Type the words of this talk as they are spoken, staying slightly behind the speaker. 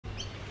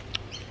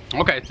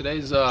Okay,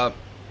 today's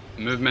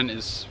movement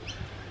is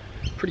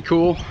pretty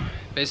cool.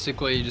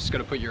 Basically, you just got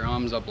to put your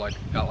arms up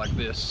out like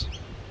this.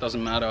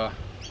 Doesn't matter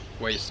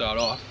where you start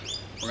off.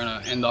 We're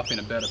gonna end up in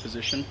a better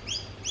position.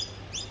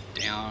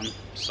 Down,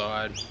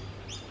 side.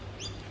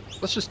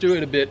 Let's just do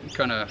it a bit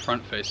kind of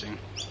front facing,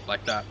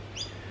 like that.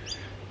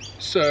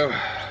 So,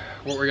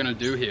 what we're gonna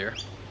do here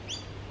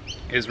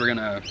is we're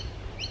gonna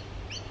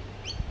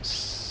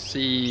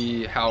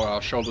see how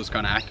our shoulders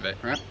kind of activate,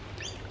 right?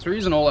 So we're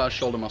using all our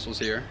shoulder muscles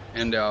here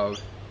and our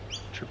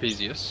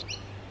trapezius,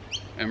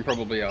 and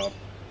probably our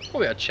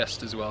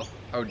chest as well.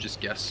 I would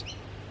just guess,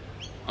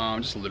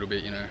 just a little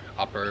bit, you know,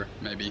 upper,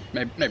 maybe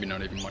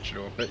not even much at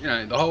all. But you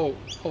know, the whole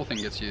thing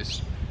gets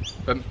used.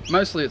 But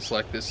mostly it's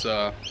like this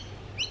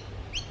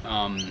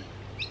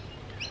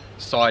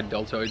side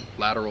deltoid,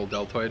 lateral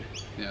deltoid.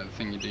 You know, the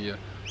thing you do your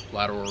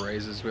lateral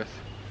raises with.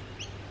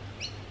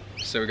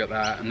 So we got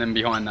that, and then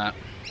behind that,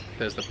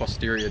 there's the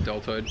posterior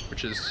deltoid,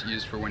 which is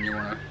used for when you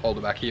want to hold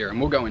it back here,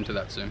 and we'll go into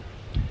that soon.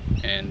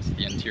 And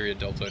the anterior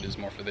deltoid is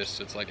more for this.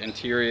 It's like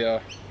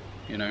anterior,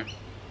 you know,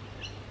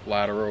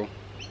 lateral,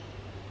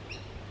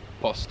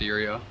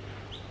 posterior,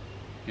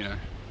 you know,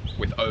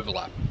 with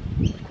overlap.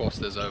 Of course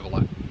there's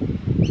overlap.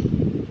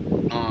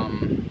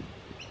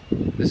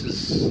 This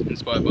is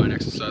inspired by an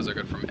exercise I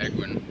got from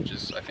Egwin, which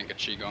is I think a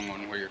Qigong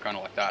one where you're kind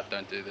of like that,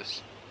 don't do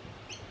this.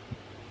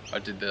 I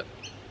did that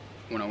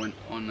when I went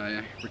on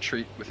a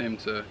retreat with him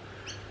to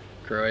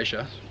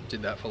Croatia.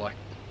 Did that for like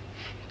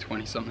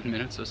 20 something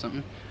minutes or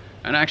something.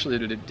 And I actually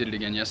did it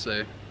again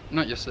yesterday.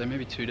 Not yesterday,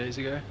 maybe 2 days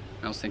ago.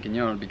 And I was thinking,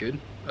 you know, it'd be good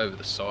over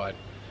the side.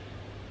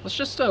 Let's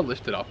just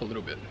lift it up a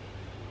little bit.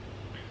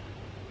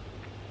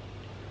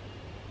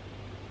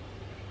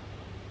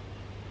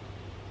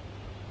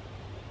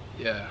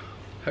 Yeah,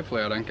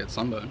 hopefully I don't get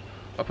sunburn.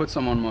 I put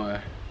some on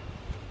my,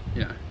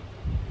 you know,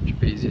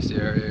 trapezius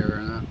area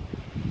and that.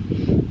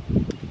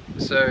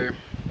 So,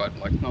 but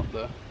like not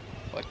the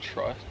like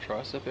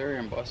tricep area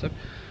and bicep.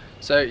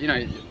 So, you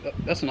know,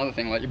 that's another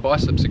thing, like your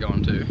biceps are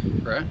going too,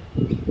 right?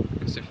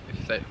 Because if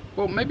they,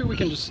 well, maybe we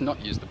can just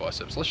not use the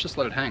biceps. Let's just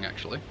let it hang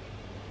actually.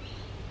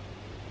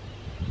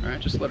 Alright,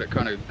 just let it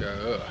kind of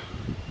go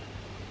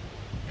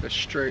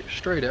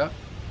straight out.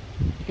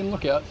 You can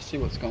look out to see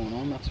what's going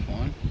on, that's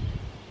fine.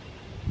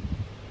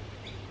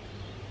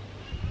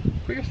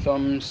 Put your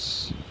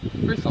thumbs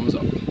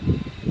up.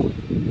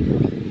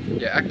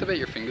 Yeah, activate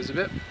your fingers a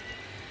bit.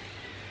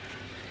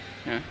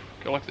 Yeah,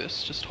 go like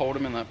this, just hold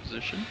them in that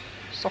position.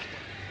 Soft,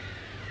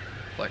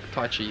 like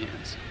Tai Chi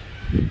hands.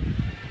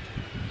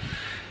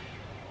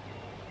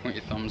 Point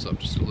your thumbs up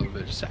just a little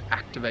bit, just to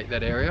activate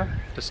that area,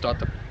 to start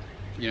to,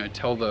 you know,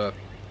 tell the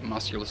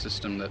muscular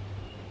system that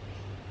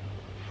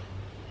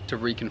to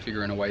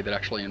reconfigure in a way that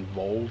actually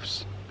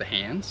involves the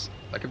hands.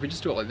 Like if we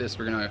just do it like this,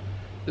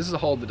 this is a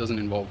hold that doesn't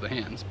involve the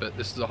hands, but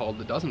this is a hold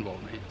that does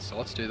involve the hands, so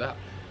let's do that.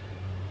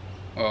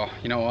 Oh,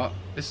 you know what?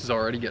 This is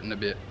already getting a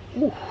bit,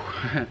 ooh.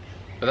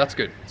 But that's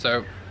good.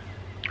 So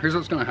here's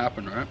what's gonna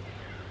happen, right?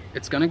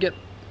 It's gonna get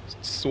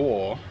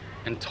sore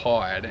and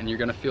tired, and you're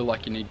gonna feel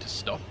like you need to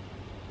stop.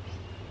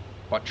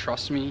 But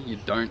trust me, you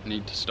don't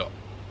need to stop.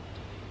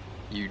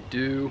 You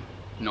do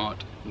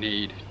not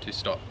need to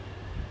stop.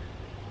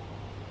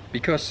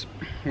 Because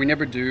we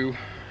never do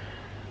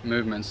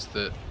movements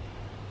that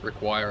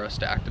require us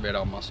to activate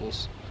our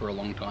muscles for a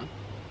long time.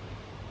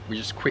 We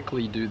just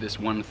quickly do this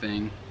one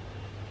thing,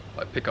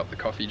 like pick up the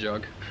coffee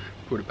jug,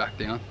 put it back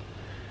down,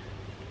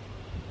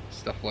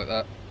 stuff like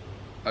that.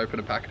 Open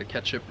a packet of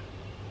ketchup,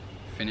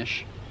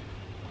 finish.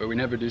 But we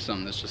never do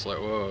something that's just like,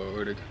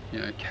 whoa, to, you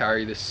know,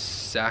 carry this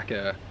sack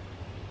of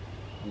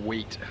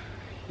wheat,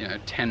 you know,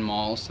 10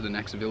 miles to the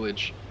next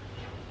village.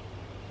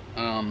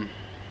 Or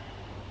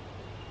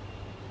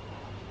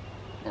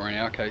in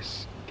our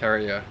case,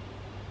 carry a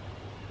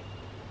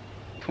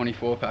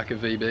 24 pack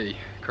of VB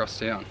across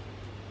town.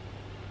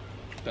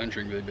 Don't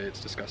drink VB, it's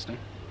disgusting.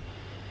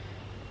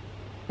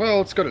 Well,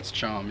 it's got its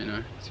charm, you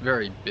know, it's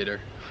very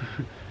bitter.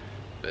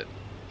 But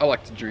I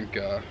like to drink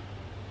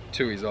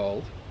 2 years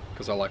old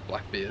because I like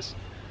black beers.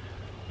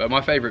 But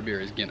my favourite beer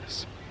is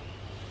Guinness.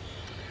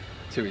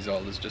 2 years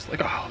old is just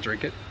like, oh, I'll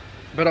drink it.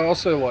 But I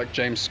also like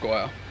James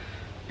Squire,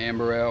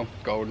 Amber Ale,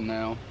 Golden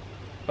Ale.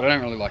 But I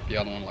don't really like the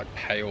other one, like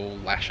Pale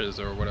Lashes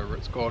or whatever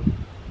it's called.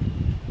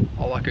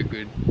 I like a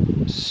good,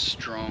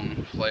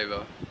 strong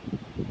flavour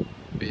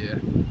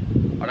beer.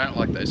 I don't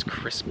like those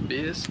crisp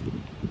beers,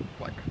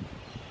 like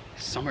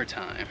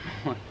summertime.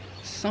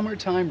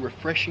 Summertime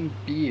refreshing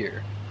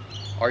beer.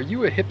 Are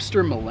you a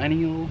hipster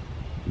millennial?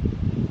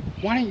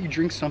 Why don't you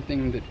drink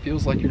something that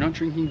feels like you're not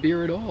drinking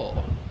beer at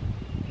all?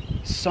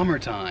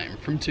 Summertime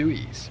from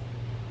Tooheys.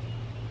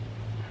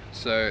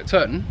 So it's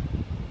hurting.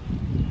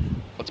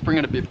 Let's bring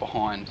it a bit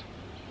behind.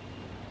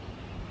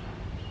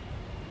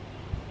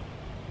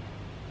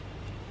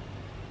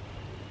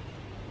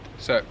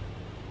 So,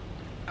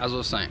 as I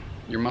was saying,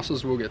 your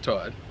muscles will get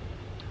tired,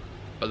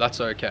 but that's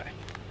okay,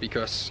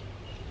 because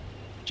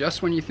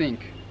just when you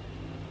think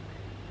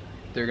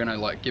they're gonna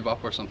like give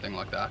up or something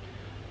like that,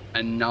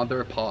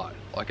 another part,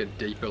 like a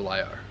deeper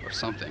layer or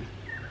something,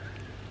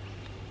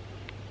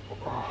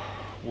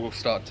 will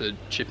start to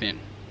chip in,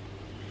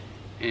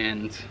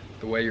 and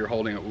the way you're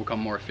holding it will become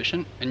more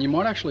efficient, and you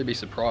might actually be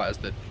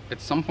surprised that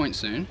at some point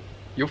soon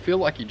you'll feel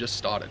like you just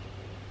started.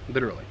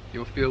 Literally,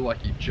 you'll feel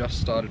like you just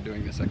started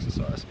doing this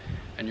exercise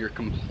and you're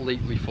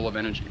completely full of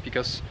energy,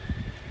 because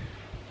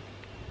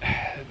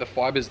the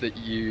fibers that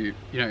you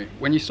know,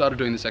 when you started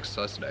doing this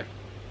exercise today,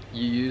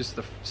 you use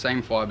the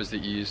same fibers that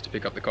you used to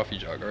pick up the coffee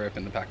jug or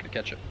open the packet of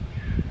ketchup,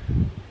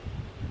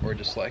 or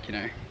just like, you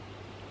know,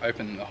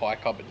 open the high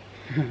cupboard.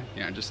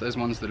 You know, just those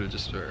ones that are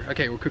just for,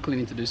 okay, we quickly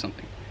need to do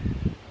something.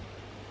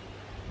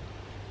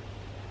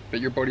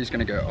 But your body's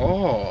going to go,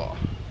 oh,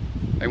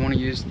 they want to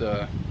use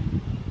the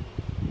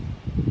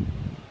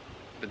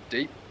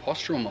deep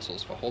postural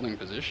muscles for holding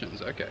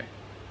positions. Okay,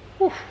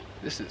 whew,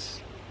 this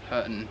is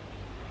hurting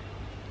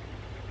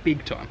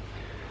big time.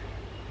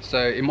 So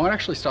it might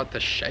actually start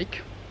to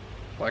shake.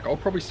 Like, I'll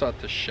probably start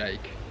to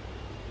shake.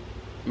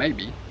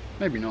 Maybe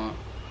not.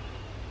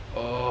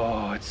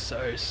 Oh, it's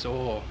so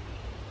sore.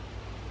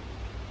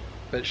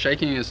 But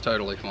shaking is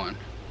totally fine.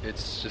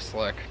 It's just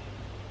like,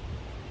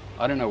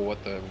 I don't know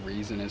what the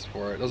reason is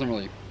for it. It doesn't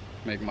really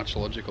make much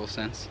logical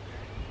sense.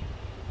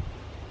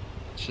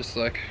 It's just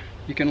like,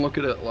 you can look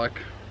at it like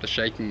the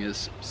shaking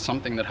is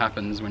something that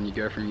happens when you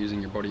go from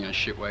using your body in a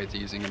shit way to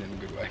using it in a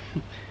good way.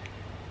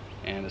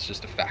 And it's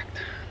just a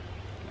fact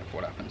of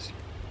what happens.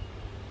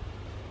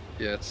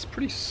 Yeah, it's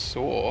pretty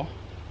sore.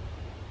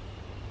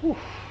 Whew.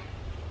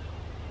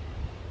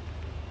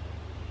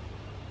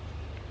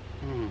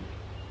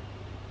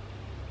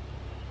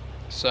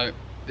 So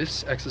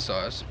this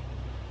exercise,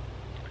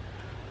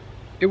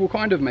 it will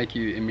kind of make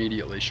you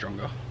immediately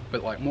stronger,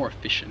 but like more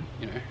efficient,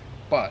 you know,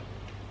 but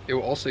it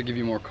will also give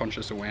you more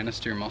conscious awareness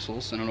to your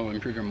muscles, and it'll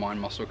improve your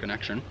mind-muscle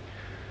connection.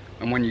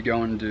 And when you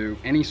go and do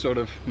any sort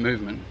of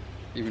movement,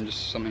 even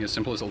just something as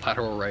simple as a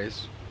lateral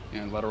raise, you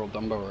know, lateral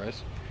dumbbell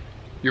raise,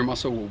 your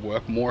muscle will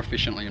work more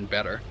efficiently and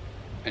better,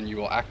 and you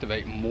will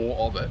activate more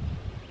of it,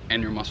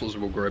 and your muscles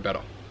will grow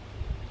better.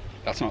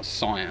 That's not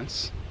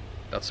science,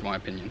 that's my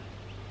opinion.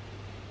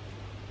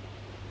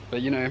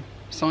 But you know,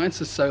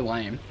 science is so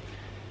lame.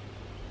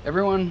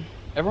 Everyone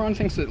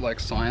thinks that like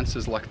science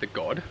is like the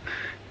god.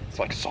 It's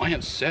like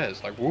science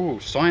says, like, whoa,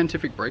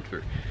 scientific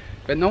breakthrough.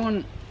 But no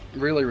one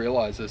really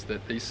realizes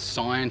that these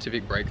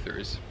scientific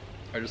breakthroughs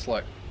are just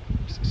like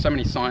so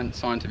many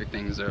scientific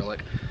things. They're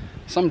like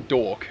some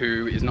dork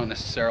who is not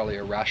necessarily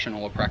a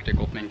rational or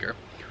practical thinker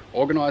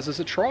organizes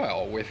a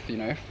trial with, you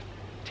know,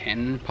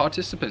 10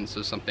 participants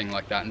or something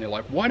like that, and they're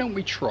like, why don't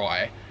we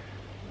try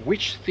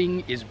which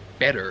thing is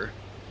better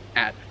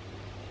at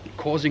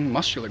causing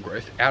muscular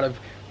growth out of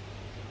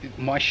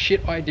my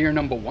shit idea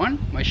number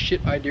 1, my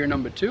shit idea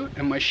number 2,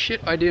 and my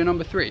shit idea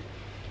number 3.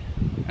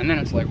 And then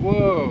it's like,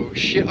 whoa,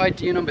 shit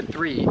idea number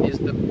 3 is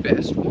the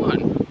best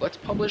one. Let's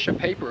publish a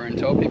paper and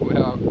tell people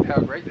how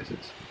great this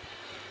is.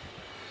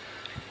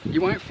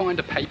 You won't find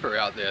a paper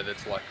out there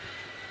that's like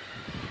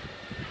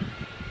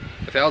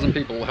 1,000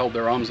 people held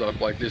their arms up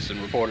like this and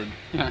reported.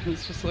 You know,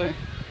 it's just like,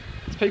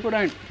 people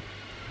don't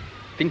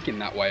think in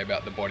that way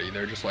about the body.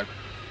 They're just like,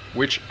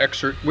 which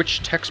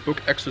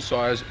textbook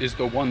exercise is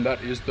the one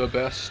that is the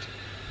best?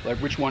 Like,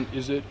 which one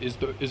is it? Is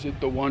it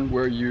the one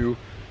where you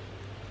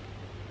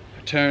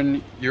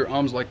turn your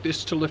arms like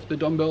this to lift the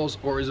dumbbells,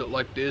 or is it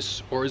like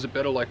this, or is it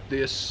better like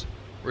this,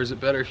 or is it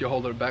better if you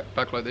hold it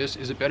back like this?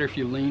 Is it better if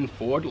you lean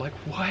forward? Like,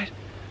 what?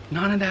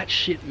 None of that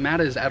shit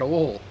matters at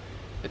all.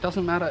 It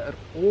doesn't matter at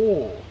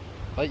all.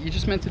 Like, you're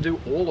just meant to do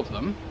all of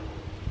them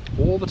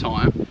all the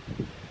time.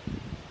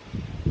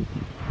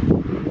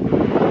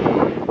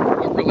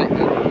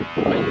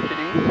 Are you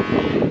kidding me?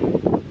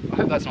 I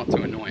hope that's not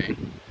too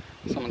annoying.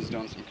 Someone's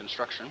doing some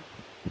construction.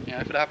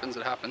 Yeah, if it happens,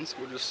 it happens.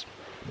 We'll just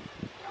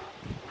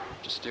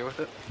deal with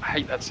it. I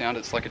hate that sound.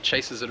 It's like it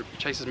chases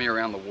me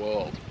around the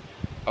world.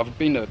 I've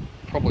been to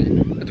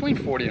probably between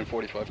 40 and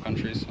 45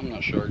 countries. I'm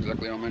not sure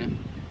exactly how many.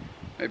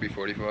 Maybe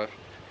 45.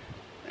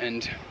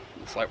 And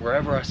it's like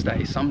wherever I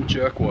stay, some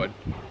jerkwad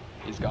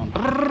is going.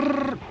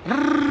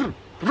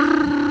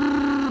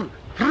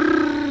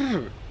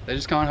 They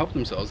just can't help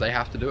themselves. They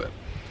have to do it.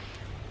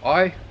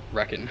 I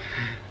reckon,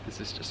 this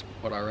is just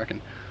what I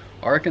reckon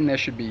there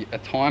should be a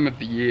time of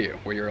the year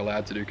where you're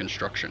allowed to do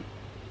construction.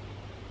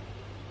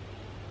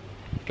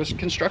 Because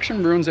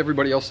construction ruins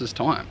everybody else's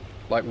time.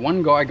 Like,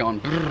 one guy going,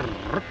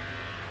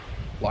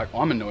 like,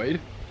 I'm annoyed,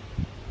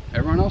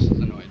 everyone else is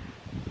annoyed.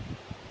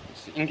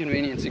 It's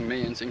inconveniencing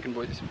me, and it's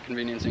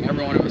inconveniencing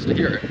everyone who has to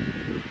hear it.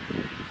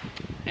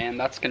 And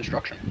that's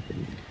construction.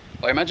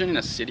 Like, imagine in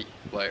a city,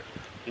 like,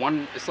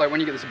 it's like when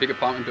you get this big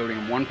apartment building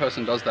and one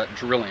person does that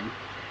drilling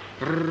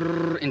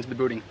into the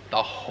building,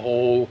 the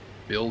whole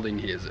building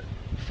hears it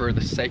for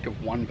the sake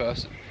of one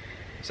person.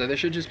 So there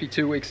should just be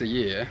 2 weeks a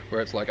year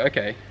where it's like,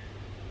 okay,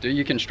 do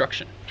your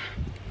construction.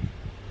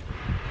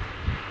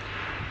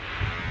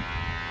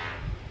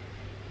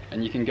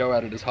 And you can go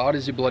at it as hard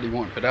as you bloody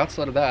want, but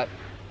outside of that,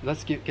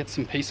 let's get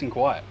some peace and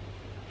quiet.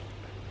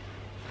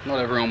 Not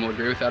everyone will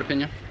agree with that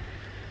opinion.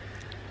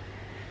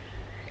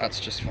 That's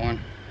just fine.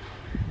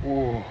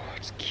 Oh,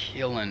 it's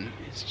killing.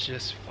 It's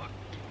just fucking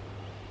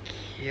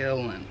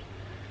killing.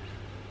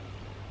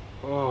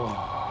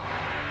 Oh.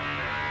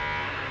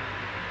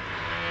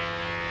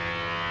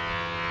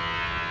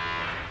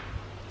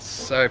 It's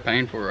so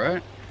painful,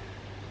 right?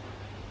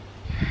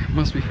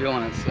 Must be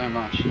feeling it so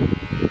much.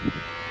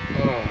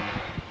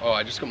 Oh,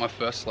 I just got my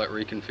first like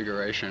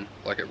reconfiguration.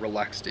 Like it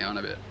relaxed down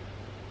a bit.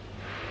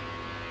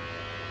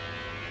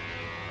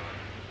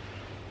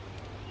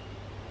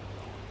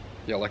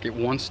 Yeah, like it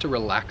wants to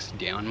relax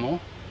down more.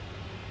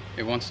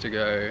 It wants to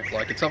go,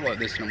 like it's up like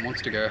this and it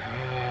wants to go,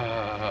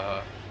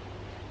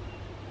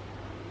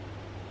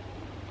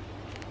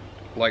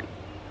 like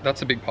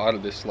that's a big part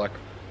of this. Like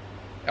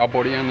our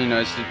body only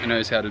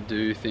knows how to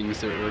do things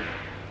that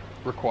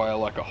require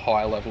like a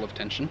high level of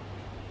tension.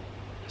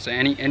 So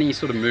any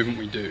sort of movement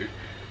we do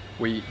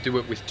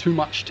it with too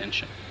much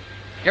tension.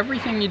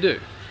 Everything you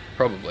do,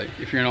 probably,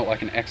 if you're not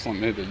like an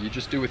excellent mover, you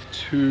just do with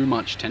too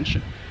much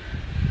tension.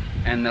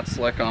 And that's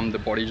like the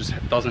body just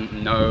doesn't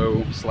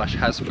know /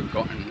 has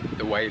forgotten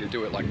the way to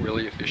do it like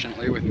really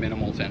efficiently with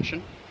minimal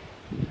tension.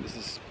 This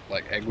is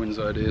like Egwin's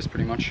ideas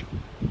pretty much.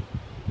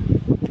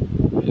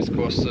 His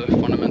course, The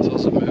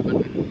Fundamentals of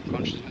Movement and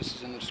Consciousness,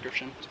 is in the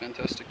description. It's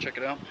fantastic, check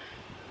it out.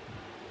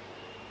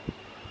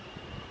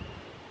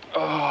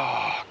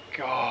 Oh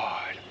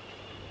God.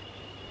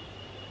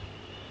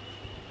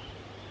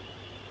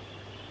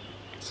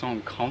 It's so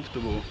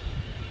uncomfortable.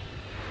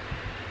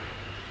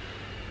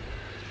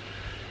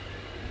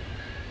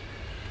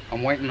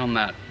 I'm waiting on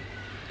that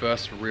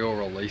first real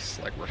release,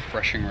 like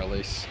refreshing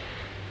release.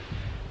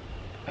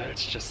 But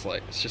it's just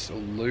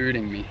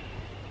eluding me.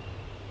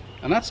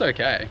 And that's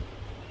okay.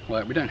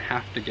 Like we don't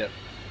have to get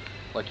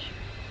you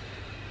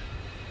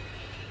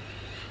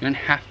don't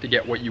have to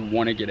get what you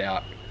want to get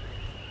out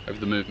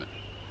of the movement.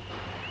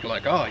 You're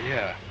like, oh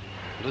yeah,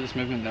 I'll do this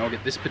movement and then I'll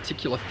get this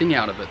particular thing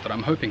out of it that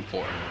I'm hoping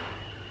for.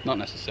 Not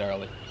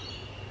necessarily.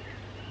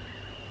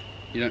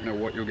 You don't know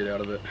what you'll get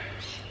out of it.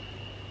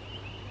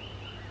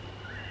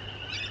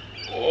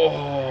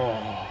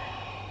 Oh,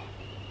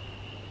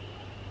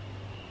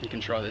 you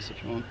can try this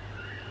if you want.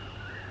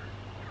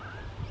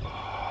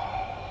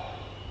 Oh.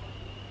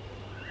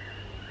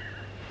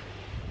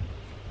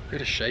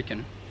 Bit of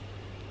shaking.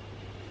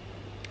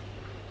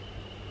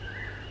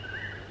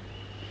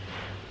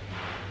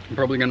 I'm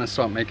probably gonna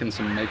start making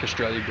some Make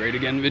Australia Great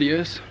Again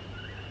videos,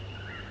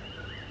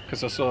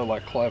 because I saw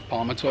like Clive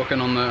Palmer talking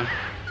on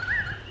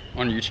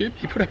YouTube.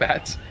 He put up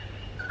ads,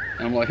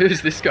 and I'm like,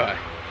 who's this guy?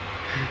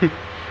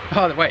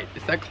 Oh wait,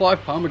 it's that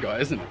Clive Palmer guy,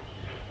 isn't it?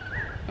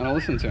 And I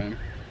listened to him,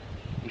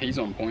 and he's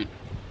on point.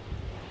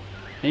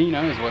 He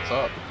knows what's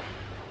up.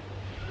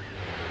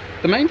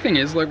 The main thing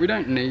is, like, we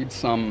don't need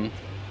some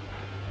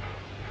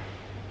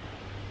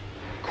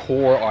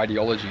core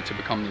ideology to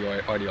become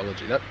the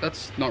ideology.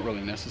 That's not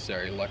really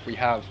necessary. Like, we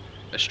have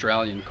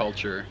Australian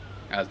culture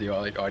as the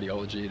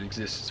ideology. It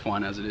exists, it's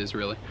fine as it is,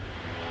 really.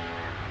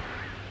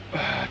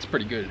 It's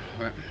pretty good,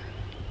 right?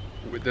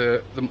 With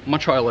the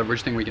much higher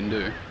leverage thing we can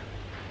do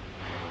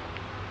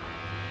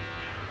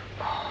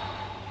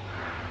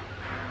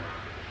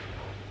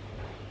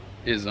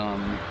is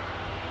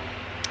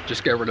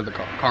just get rid of the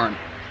current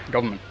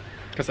government,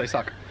 because they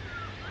suck,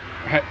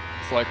 right?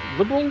 It's like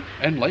Liberal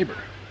and Labour,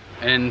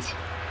 and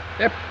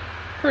they're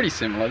pretty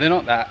similar. They're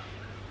not that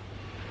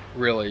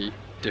really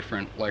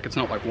different. Like, it's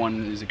not like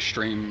one is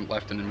extreme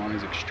left and then one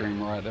is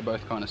extreme right. They're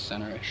both kind of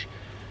centerish,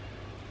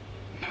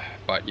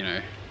 but you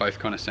know, both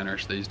kind of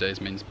centerish these days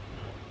means,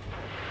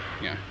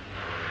 you know,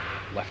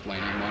 left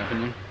leaning in my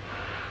opinion.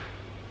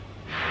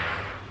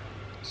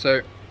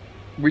 So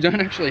we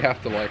don't actually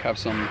have to like have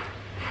some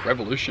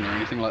revolution or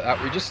anything like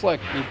that. We just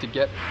like need to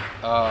get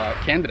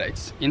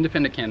candidates,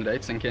 independent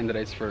candidates, and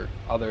candidates for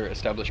other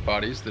established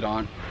parties that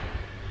aren't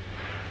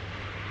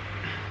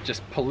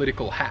just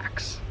political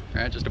hacks,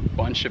 right? Just a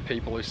bunch of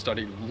people who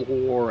studied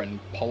law and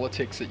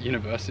politics at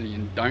university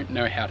and don't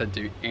know how to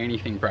do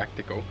anything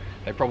practical.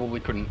 They probably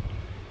couldn't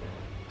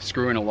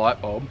screw in a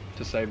light bulb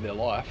to save their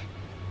life.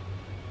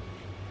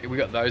 We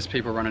got those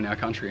people running our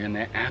country, and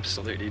they're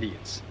absolute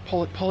idiots.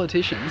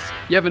 Politicians.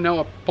 You ever know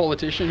a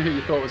politician who you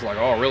thought was like,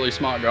 oh, really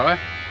smart guy?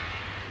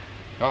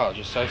 Oh,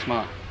 just so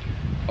smart.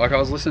 Like, I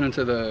was listening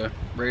to the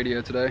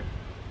radio today.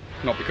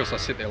 Not because I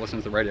sit there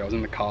listening to the radio, I was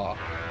in the car.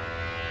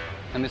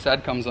 And this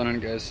ad comes on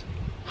and it goes,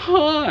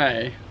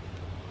 hi,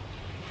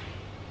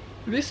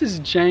 this is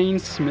Jane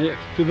Smith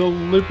for the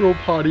Liberal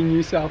Party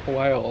New South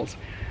Wales.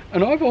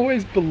 And I've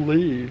always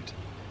believed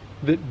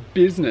that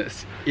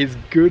business is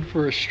good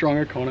for a strong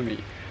economy.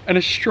 And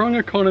a strong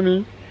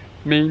economy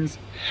means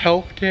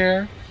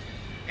healthcare,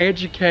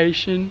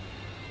 education,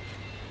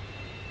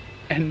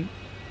 and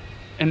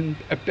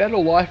a better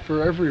life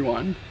for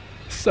everyone.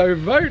 So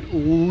vote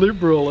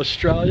Liberal,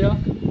 Australia.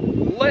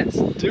 Let's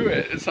do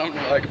it. It's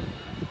something like,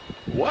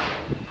 what?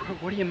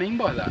 What do you mean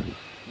by that?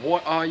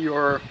 What are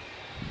your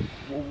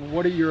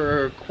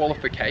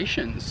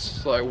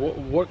qualifications? Like,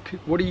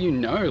 what do you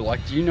know?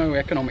 Like, do you know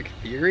economic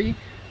theory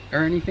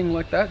or anything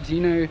like that? Do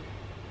you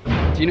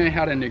know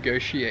how to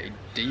negotiate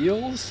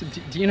deals?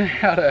 Do you know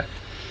how to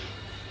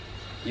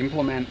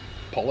implement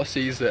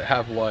policies that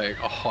have like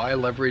a high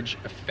leverage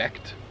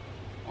effect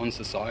on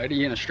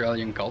society and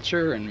Australian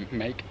culture and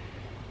make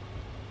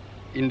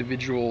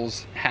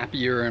individuals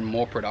happier and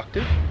more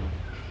productive.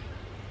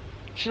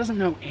 She doesn't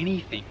know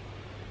anything.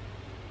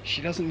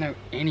 She doesn't know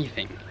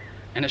anything.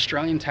 And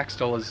Australian tax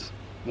dollars,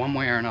 one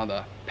way or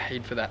another,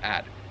 paid for that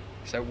ad.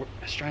 So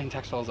Australian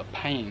tax dollars are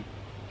paying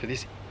for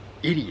this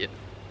idiot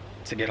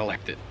to get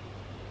elected.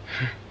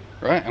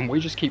 Right? And we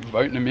just keep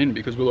voting them in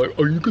because we're like,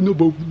 are you gonna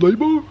vote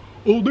Labour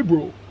or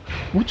Liberal?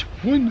 Which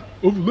one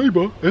of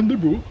Labour and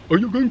Liberal are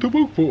you going to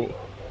vote for?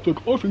 It's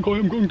like, I think I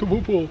am going to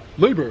vote for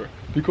Labour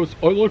because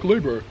I like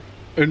Labour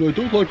and I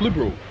don't like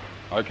Liberal.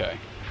 Okay.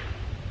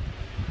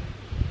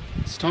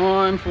 It's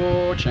time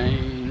for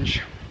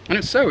change. And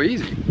it's so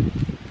easy.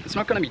 It's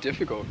not going to be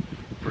difficult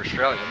for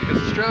Australia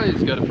because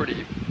Australia's got a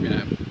pretty,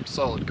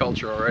 solid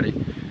culture already.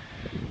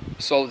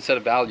 Solid set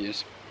of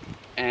values.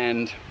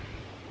 And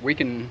we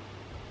can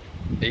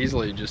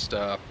easily just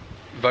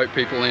vote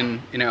people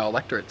in our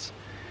electorates.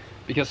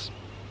 Because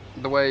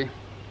the way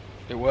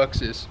it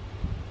works is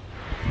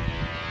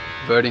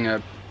voting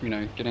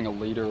getting a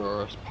leader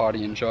or a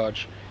party in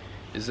charge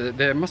is that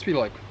there must be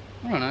like,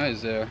 I don't know,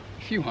 is there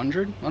a few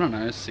hundred? I don't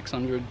know,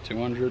 600,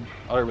 200,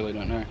 I really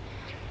don't know.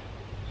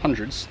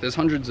 Hundreds. There's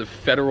hundreds of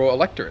federal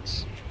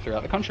electorates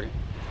throughout the country.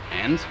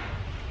 And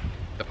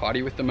the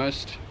party with the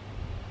most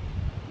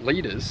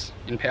leaders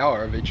in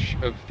power of each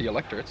of the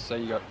electorates, say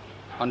you got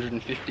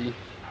 150,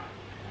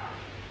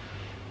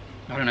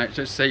 I don't know,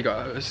 just say you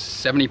got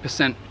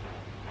 70%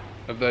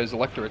 of those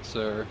electorates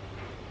are,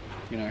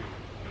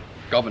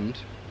 governed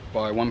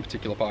by one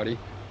particular party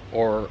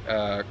or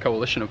a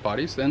coalition of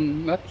parties,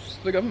 then that's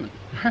the government.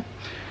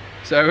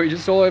 So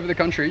just all over the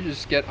country,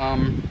 just get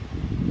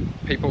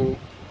people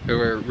who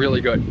are really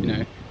good,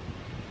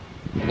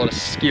 a lot of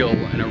skill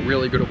and are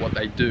really good at what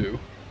they do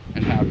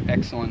and have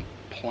excellent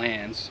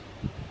plans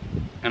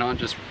and aren't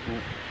just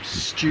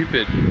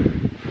stupid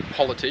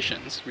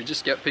politicians. We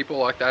just get people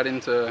like that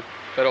into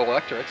federal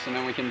electorates and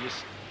then we can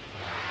just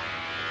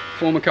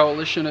form a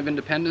coalition of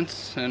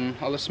independents and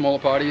other smaller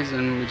parties,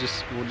 and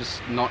we'll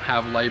just not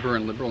have Labour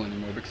and Liberal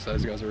anymore because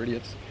those guys are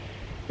idiots.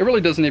 It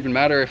really doesn't even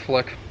matter if,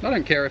 like, I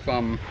don't care if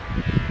some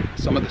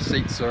of the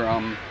seats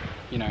are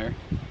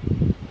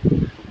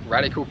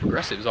radical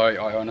progressives. I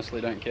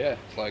honestly don't care.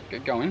 It's like,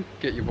 get going,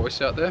 get your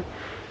voice out there,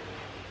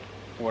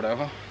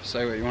 whatever,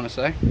 say what you want to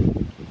say.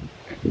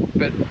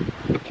 But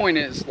the point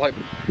is, like,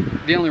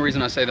 the only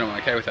reason I say that I'm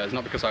okay with that is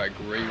not because I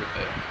agree with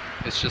it.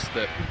 It's just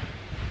that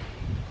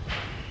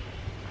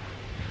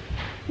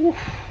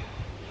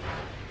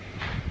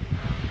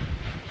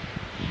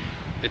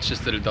it's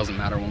just that it doesn't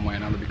matter one way or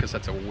another because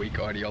that's a weak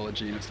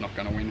ideology and it's not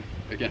going to win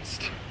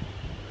against,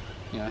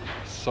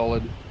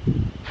 solid,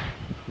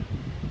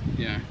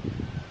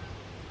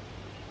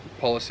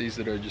 policies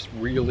that are just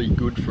really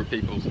good for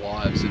people's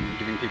lives and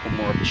giving people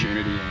more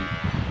opportunity and,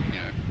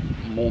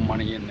 more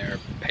money in their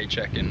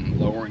paycheck and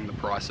lowering the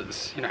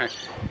prices,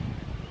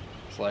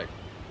 It's like,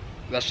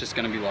 that's just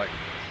going to be like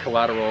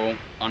collateral,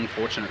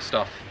 unfortunate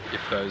stuff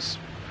if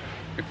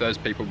those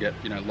people get,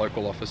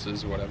 local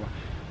offices or whatever.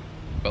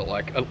 But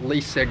like, at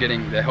least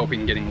they're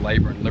helping getting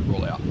Labour and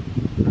Liberal out.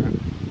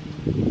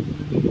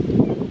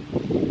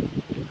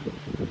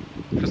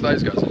 Because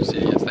those guys are just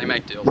idiots. They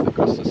make deals that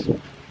cost us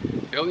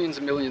billions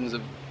and billions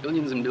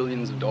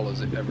of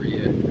dollars every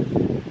year.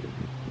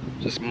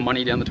 Just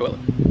money down the toilet.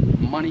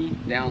 Money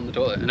down the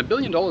toilet. And $1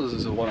 billion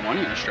is a lot of money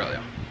in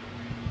Australia.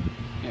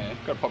 Yeah,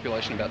 got a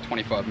population of about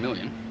 25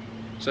 million.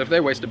 So if they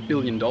waste $1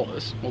 billion,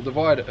 we'll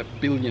divide $1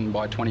 billion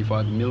by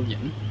 25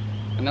 million,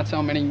 and that's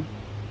how many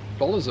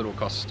dollars it'll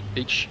cost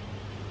each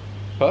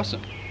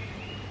person.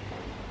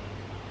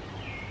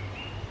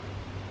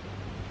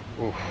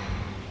 Oof.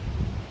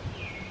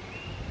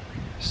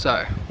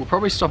 So, we'll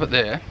probably stop it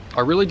there.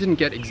 I really didn't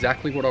get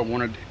exactly what I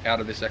wanted out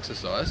of this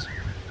exercise,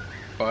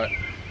 but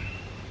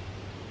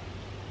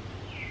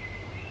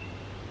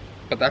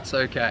that's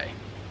okay.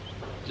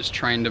 Just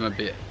trained them a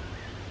bit.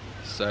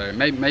 So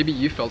maybe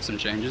you felt some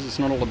changes. It's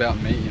not all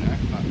about me,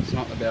 It's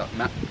not about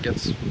Matt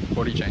gets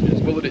body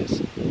changes. Well, it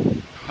is.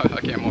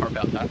 I care more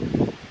about that.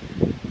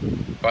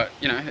 But,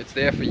 it's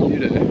there for you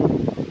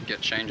to get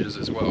changes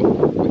as well.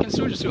 We can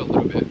still just do a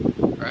little bit,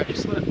 alright?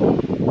 Just let it...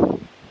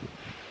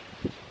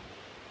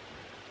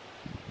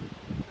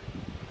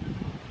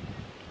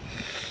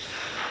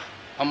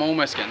 I'm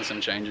almost getting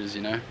some changes,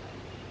 You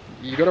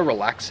gotta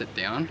relax it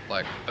down,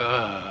 like,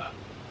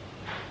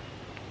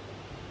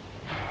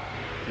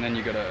 and then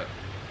you gotta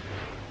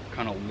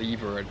kind of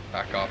lever it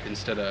back up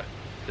instead of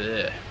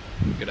there.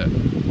 You gotta...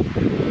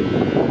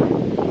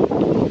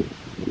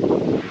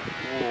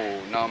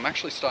 Oh, no, I'm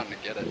actually starting to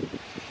get it.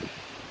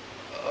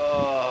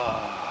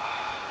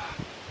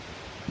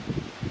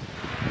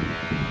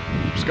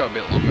 Just go a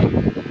bit longer.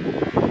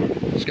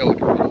 Just go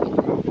like a bit longer.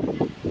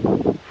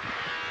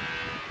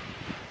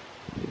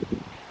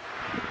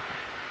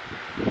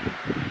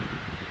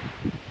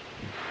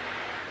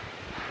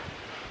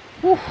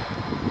 Whew,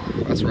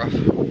 that's rough.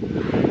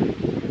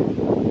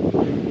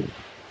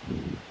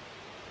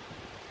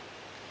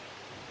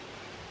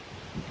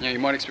 Yeah, Now you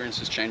might experience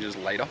these changes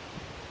later.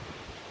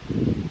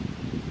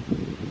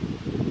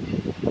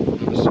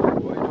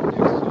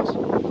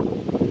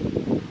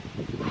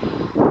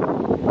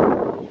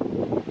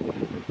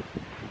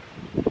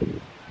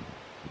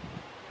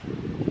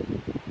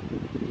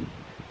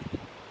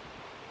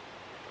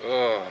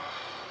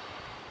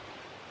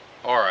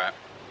 Alright.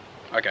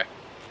 Okay.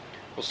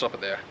 We'll stop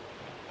it there.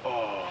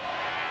 Oh.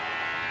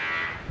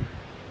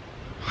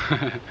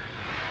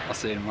 I'll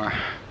see you tomorrow.